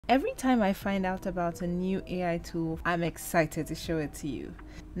Every time I find out about a new AI tool, I'm excited to show it to you.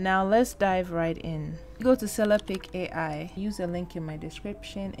 Now let's dive right in. Go to SellerPick AI, use a link in my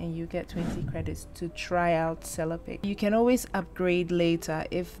description and you get 20 credits to try out SellerPick. You can always upgrade later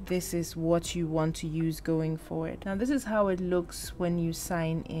if this is what you want to use going forward. Now this is how it looks when you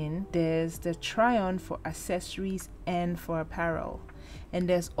sign in. There's the try on for accessories and for apparel. And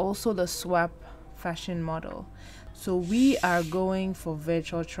there's also the swap fashion model. So we are going for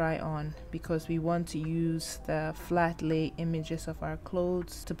virtual try on because we want to use the flat lay images of our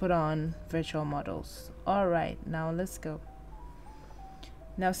clothes to put on virtual models. All right, now let's go.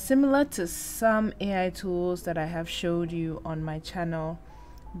 Now, similar to some AI tools that I have showed you on my channel,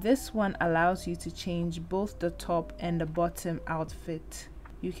 this one allows you to change both the top and the bottom outfit.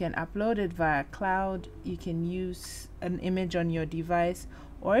 You can upload it via cloud, you can use an image on your device,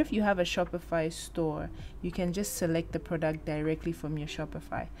 or if you have a Shopify store, you can just select the product directly from your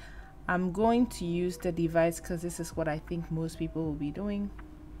Shopify. I'm going to use the device because this is what I think most people will be doing.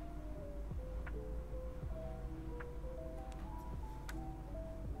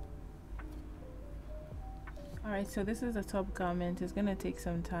 Alright, so this is the top garment. It's going to take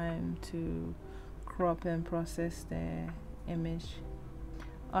some time to crop and process the image.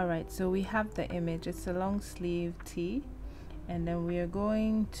 Alright, so we have the image. It's a long sleeve tee. And then we are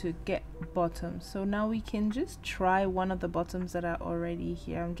going to get bottoms. So now we can just try one of the bottoms that are already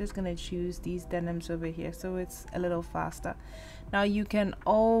here. I'm just going to choose these denims over here so it's a little faster. Now you can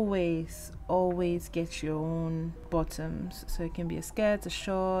always get your own bottoms. So it can be a skirt, a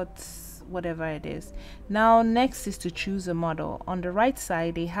shorts, whatever it is. Now next is to choose a model. On the right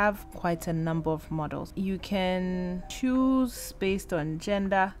side they have quite a number of models. You can choose based on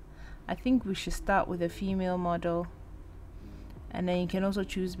gender. I think we should start with a female model. And then you can also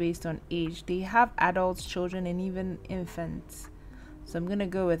choose based on age. They have adults, children, and even infants. So I'm going to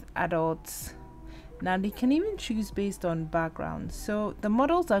go with adults. Now they can even choose based on background. So the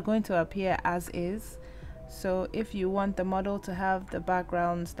models are going to appear as is. So if you want the model to have the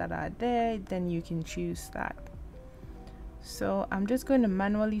backgrounds that are there, then you can choose that. So I'm just going to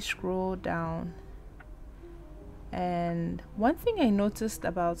manually scroll down. And one thing I noticed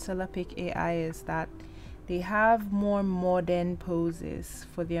about SellerPick AI is that they have more modern poses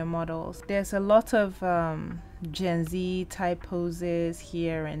for their models. There's a lot of Gen Z type poses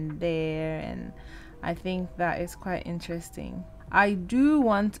here and there, and I think that is quite interesting. I do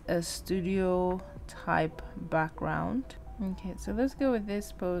want a studio type background. Okay, so let's go with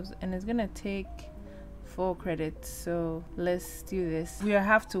this pose, and it's gonna take 4 credits. So let's do this. We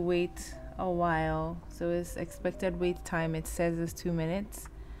have to wait a while, so it's expected wait time. It says it's 2 minutes.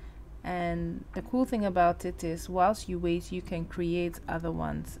 And the cool thing about it is whilst you wait you can create other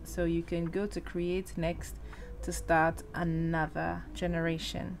ones, so you can go to create next to start another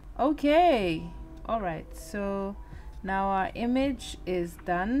generation. Okay, all right, so now our image is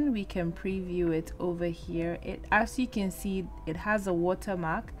done. We can preview it over here. It, as you can see, it has a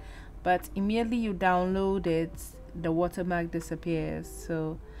watermark, but immediately you download it the watermark disappears,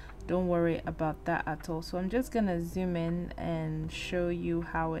 so don't worry about that at all. So I'm just gonna zoom in and show you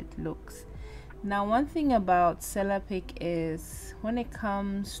how it looks. Now one thing about SellerPick is when it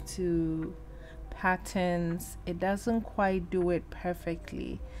comes to patterns, it doesn't quite do it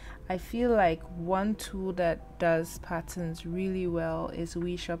perfectly. I feel like one tool that does patterns really well is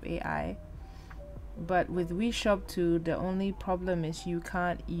WeShop AI, but with WeShop 2 the only problem is you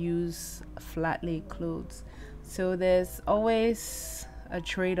can't use flat lay clothes, so there's always a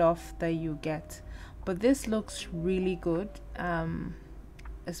trade-off that you get. But this looks really good,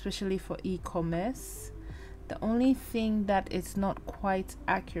 especially for e-commerce. The only thing that it's not quite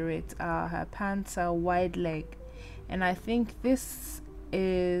accurate are her pants are wide leg, and I think this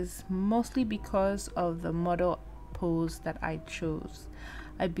is mostly because of the model pose that I chose.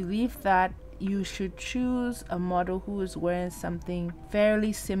 I believe that you should choose a model who is wearing something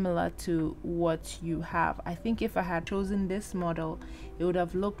fairly similar to what you have. I think if I had chosen this model, it would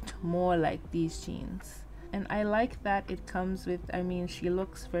have looked more like these jeans. And I like that it comes with, I mean, she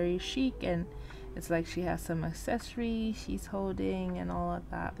looks very chic, and it's like she has some accessories she's holding and all of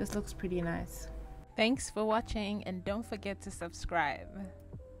that. This looks pretty nice. Thanks for watching, and don't forget to subscribe.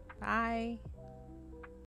 Bye.